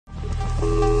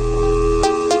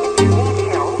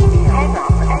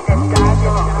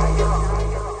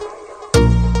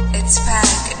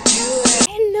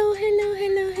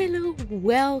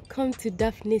welcome to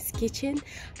Daphne's kitchen.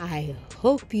 I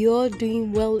hope you're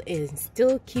doing well and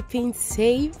still keeping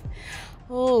safe.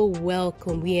 Oh,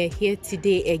 welcome. We are here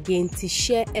today again to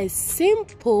share a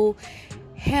simple,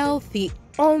 healthy,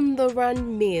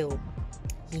 on-the-run meal.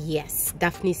 Yes,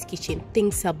 Daphne's kitchen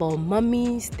thinks about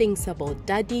mummies, thinks about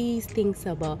daddies, thinks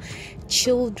about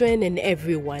children and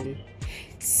everyone.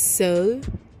 So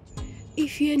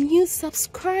if you're a new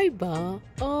subscriber,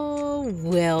 oh,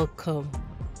 welcome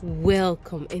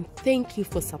and thank you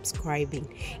for subscribing.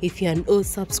 If you're an old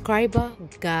subscriber,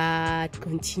 God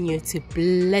continue to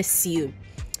bless you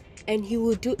and He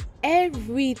will do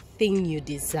everything you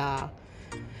desire.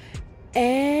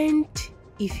 And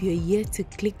if you're yet to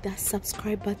click that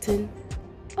subscribe button,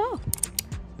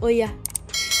 oh yeah,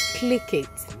 click it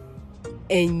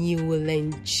and you will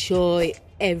enjoy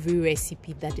every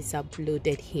recipe that is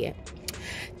uploaded here.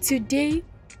 Today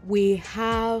we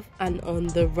have an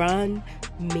on-the-run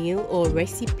meal or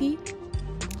recipe.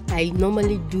 I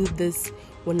normally do this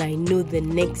when I know the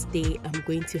next day I'm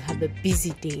going to have a busy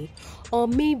day, or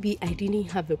maybe I didn't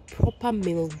have a proper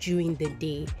meal during the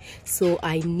day, so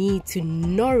I need to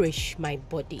nourish my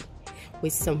body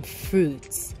with some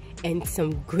fruits and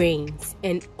some grains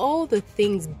and all the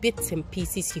things, bits and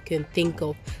pieces you can think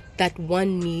of that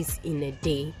one needs in a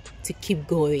day to keep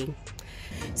going.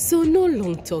 So no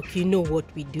long talk, you know what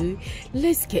we do.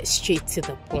 Let's get straight to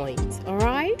the point,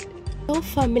 alright? So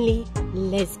family,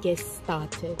 let's get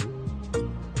started.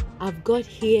 I've got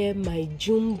here my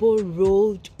jumbo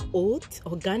rolled oat,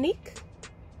 organic.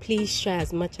 Please try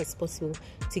as much as possible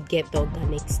to get the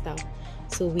organic stuff.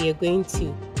 So we are going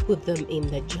to put them in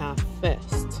the jar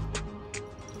first.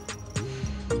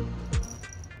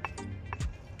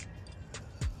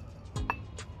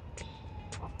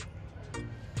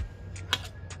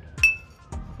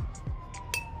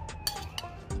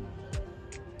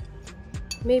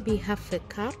 Maybe half a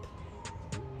cup.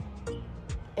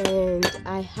 And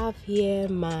I have here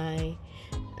my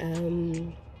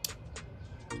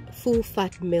full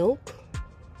fat milk.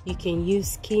 You can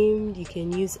use skimmed, you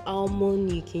can use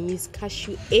almond, you can use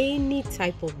cashew, any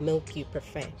type of milk you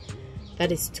prefer.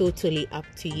 That is totally up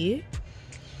to you.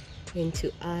 I'm going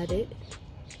to add it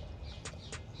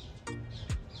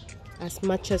as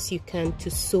much as you can to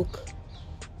soak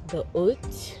the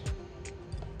oat.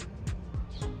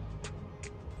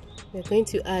 We're going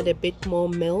to add a bit more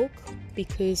milk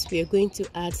because we are going to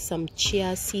add some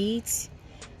chia seeds.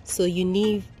 So you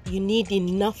need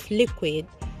enough liquid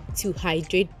to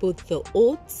hydrate both the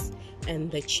oats and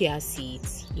the chia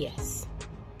seeds. Yes.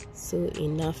 So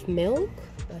enough milk,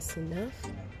 that's enough.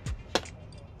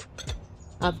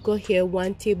 I've got here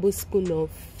 1 tablespoon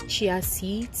of chia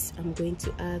seeds. I'm going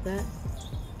to add that.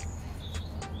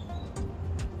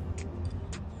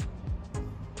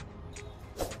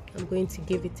 I'm going to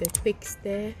give it a quick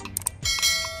stir.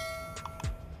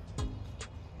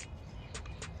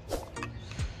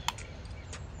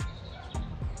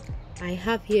 I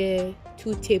have here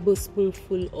 2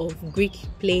 tablespoonfuls of Greek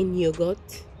plain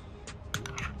yogurt.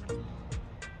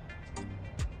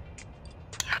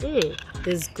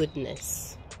 This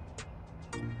goodness.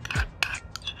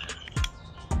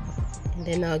 And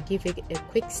then I'll give it a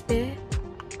quick stir.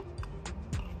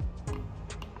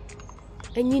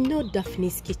 And you know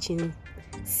Daphne's kitchen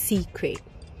secret.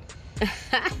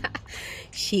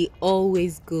 She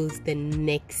always goes the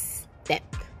next step.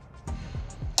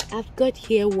 I've got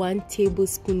here 1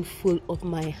 tablespoonful of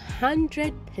my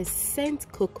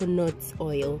 100% coconut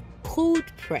oil, cold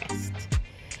pressed,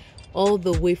 all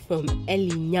the way from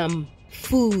Elinyam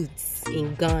Foods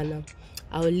in Ghana.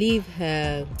 I'll leave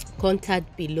her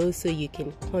contact below so you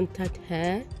can contact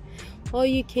her, or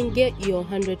you can get your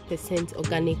 100%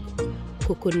 organic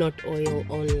coconut oil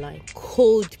online,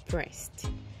 cold pressed.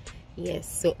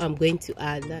 Yes, so I'm going to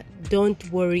add that.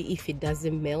 Don't worry if it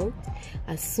doesn't melt.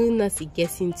 As soon as it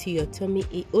gets into your tummy,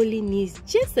 it only needs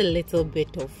just a little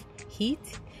bit of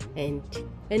heat, and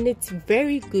it's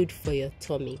very good for your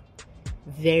tummy.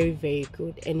 Very, very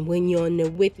good. And when you're on a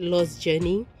weight loss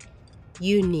journey,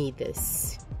 you need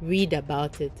this. Read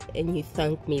about it and you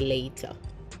thank me later.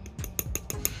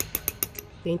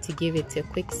 I'm going to give it a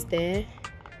quick stir.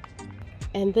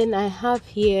 And then I have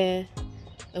here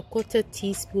a 1/4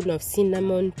 teaspoon of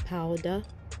cinnamon powder.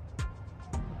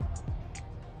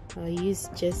 I'll use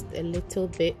just a little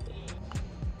bit.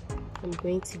 I'm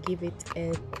going to give it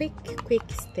a quick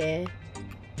stir.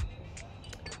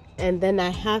 And then I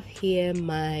have here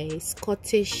my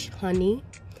Scottish honey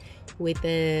with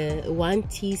 1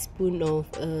 teaspoon of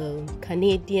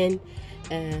Canadian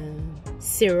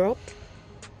syrup,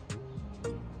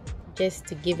 just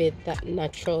to give it that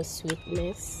natural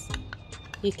sweetness.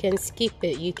 You can skip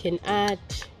it. You can add,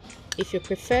 if you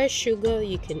prefer sugar,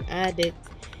 you can add it.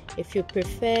 If you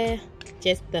prefer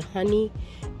just the honey,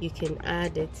 you can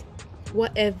add it.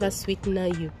 Whatever sweetener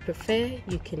you prefer,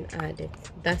 you can add it.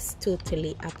 That's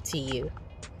totally up to you.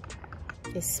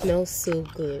 It smells so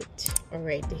good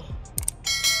already.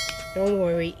 Don't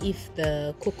worry if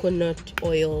the coconut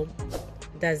oil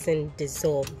doesn't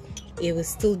dissolve. It will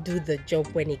still do the job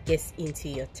when it gets into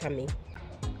your tummy.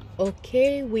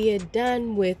 Okay, we are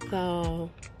done with the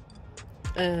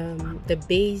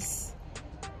base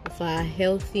of our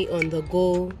healthy on the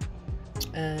go.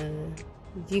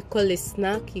 You call it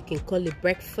snack, you can call it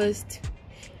breakfast,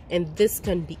 and this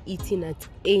can be eaten at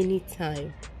any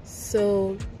time.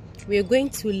 So we're going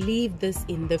to leave this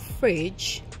in the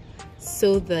fridge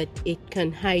so that it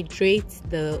can hydrate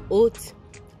the oat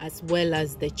as well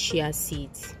as the chia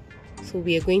seeds. So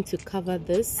we are going to cover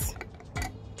this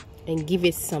and give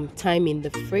it some time in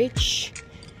the fridge.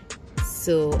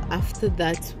 So after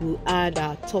that, we'll add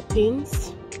our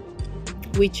toppings,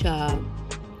 which are,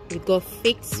 we got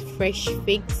figs, fresh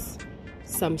figs,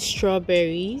 some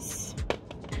strawberries,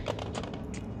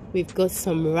 we've got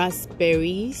some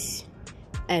raspberries,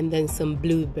 and then some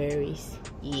blueberries.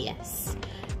 Yes,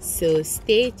 so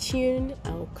stay tuned.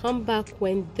 I'll come back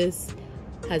when this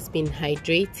has been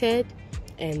hydrated,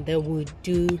 and then we'll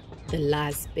do the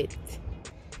last bit.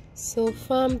 So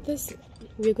from this,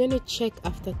 we're going to check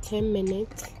after 10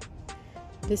 minutes.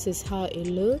 This is how it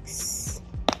looks.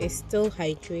 It's still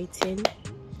hydrating.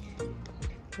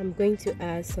 I'm going to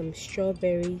add some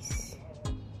strawberries.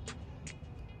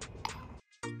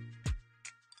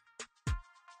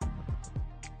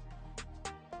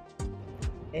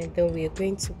 And then we're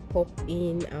going to pop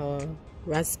in our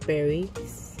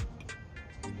raspberries.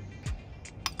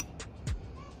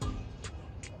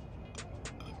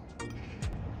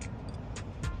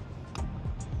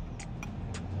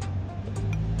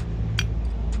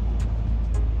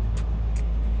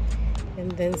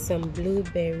 And then some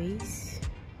blueberries.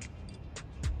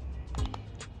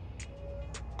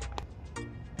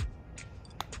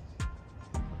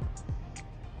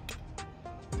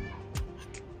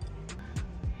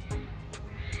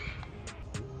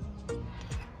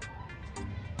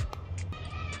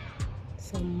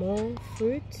 Some more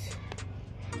fruit.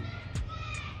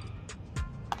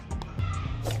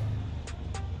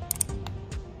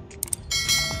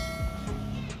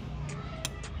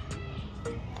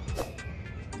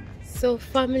 So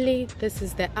family, this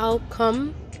is the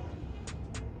outcome.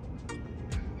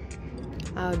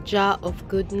 Our jar of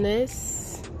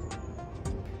goodness.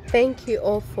 Thank you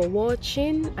all for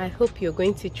watching. I hope you're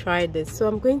going to try this. So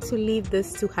I'm going to leave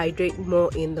this to hydrate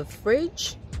more in the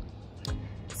fridge,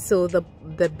 so the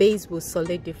base will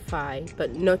solidify,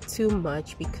 but not too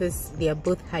much because they are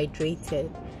both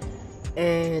hydrated,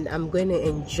 and I'm going to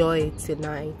enjoy it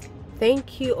tonight.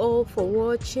 Thank you all for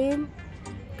watching.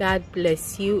 God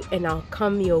bless you, and I'll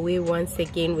come your way once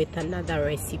again with another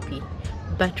recipe.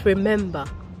 But remember,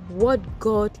 what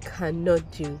God cannot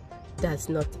do does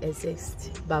not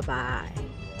exist. Bye bye.